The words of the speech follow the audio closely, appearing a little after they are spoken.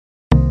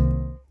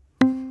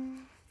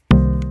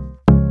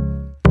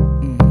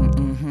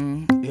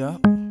Yeah.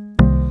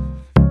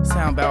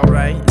 Sound about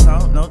right.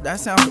 No, that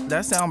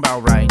sound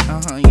about right.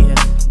 Yeah.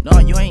 No,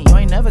 you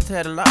ain't never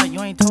tell a lie.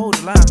 You ain't told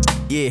a lie.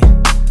 Yeah.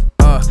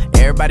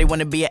 Everybody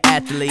wanna be an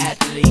athlete.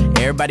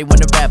 Everybody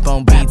wanna rap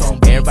on beats.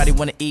 Everybody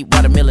wanna eat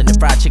watermelon and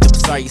fried chicken.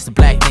 But sorry, it's a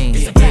black thing.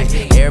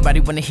 Everybody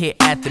wanna hit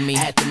after me.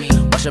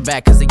 Watch your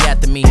back, cause they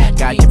after me.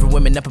 Got different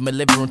women up in my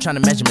living room trying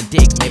to measure my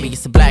dick. Maybe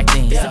it's a black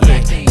thing.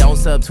 Don't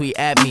subtweet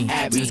at me.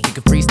 We was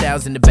kicking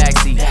freestyles in the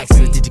backseat.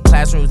 We was ditching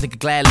classrooms, nigga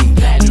gladly.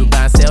 We was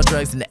buying sell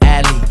drugs in the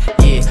alley.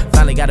 Yeah,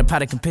 finally got a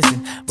pot of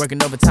compissing.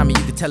 Working overtime and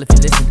you can tell if you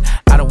listen.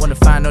 I don't wanna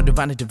find no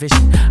divine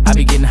division. I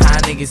be getting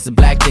high, nigga, it's a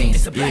black thing.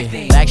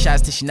 Yeah, black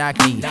shots till she knock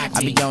me.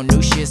 I be on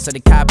new shit, so they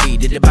copy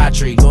the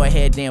debauchery. Go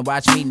ahead then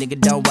watch me, nigga,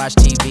 don't watch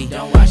TV.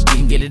 You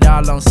can get it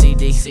all on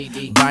CD.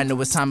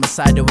 Vinyl is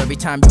homicidal. Every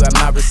time you at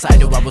my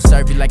recital, I will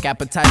serve you like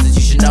appetizers.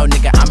 You should know,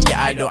 nigga,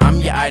 I'm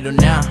your idol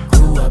now.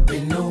 Grew up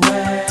in the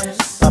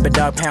West, Bubba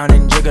Dog, Pound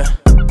and Jigga.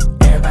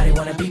 Everybody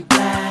wanna be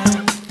black,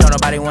 Don't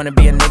nobody wanna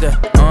be a nigga.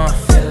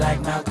 feel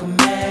like Malcolm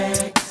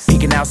X.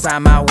 Peeking outside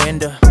my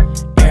window.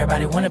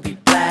 Everybody wanna be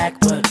black,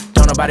 but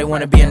Don't nobody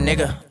wanna be a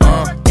nigga.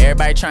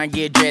 Everybody tryna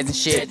get dreads and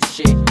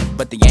shit,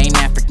 but they ain't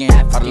African.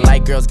 All the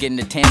light girls getting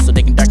the tan so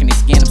they can darken their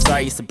skin. I'm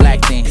sorry, it's a black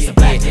thing.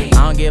 I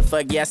don't give a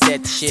fuck, yeah, I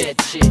said the shit.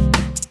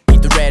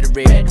 Beat the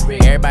rhetoric.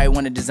 Everybody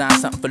wanna design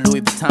something for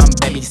Louis Vuitton,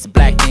 baby, it's a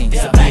black thing.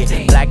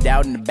 Blacked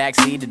out in the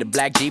backseat of the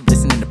black Jeep,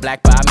 listening to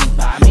Black by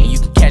me. You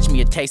can catch me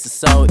a taste of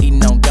soul,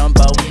 eating on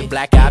gumbo with the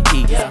black eyed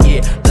peas.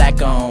 Yeah,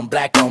 black on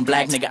black,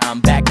 nigga,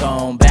 I'm back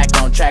on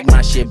track,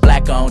 my shit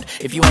black owned.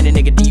 If you ain't a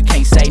nigga, then you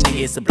can't say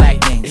nigga, it's a black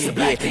thing.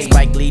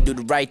 Spike Lee, do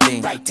the right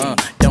thing.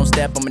 Don't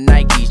step on my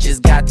Nikes,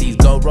 just got these.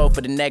 Go roll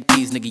for the neck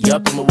piece, nigga,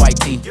 yup, I'm a white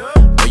tee.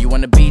 Or you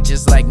wanna be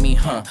just like me,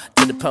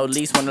 Till the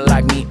police wanna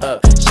lock me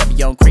up.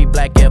 Chevy on creep,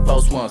 black Air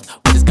Force Ones.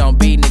 What it's gonna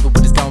be, nigga,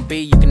 what it's gonna be,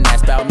 you can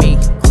ask about me.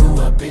 grew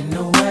up in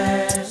the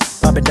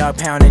West, Bubba Dog,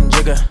 Pound and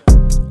Jigga.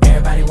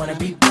 everybody wanna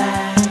be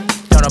black,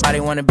 Don't nobody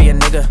wanna be a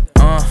nigga.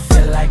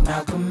 feel like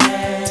Malcolm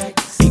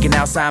X. Peeking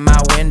outside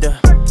my window.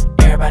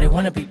 Everybody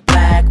wanna be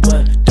black,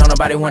 but Don't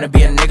nobody wanna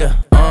be a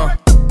nigga.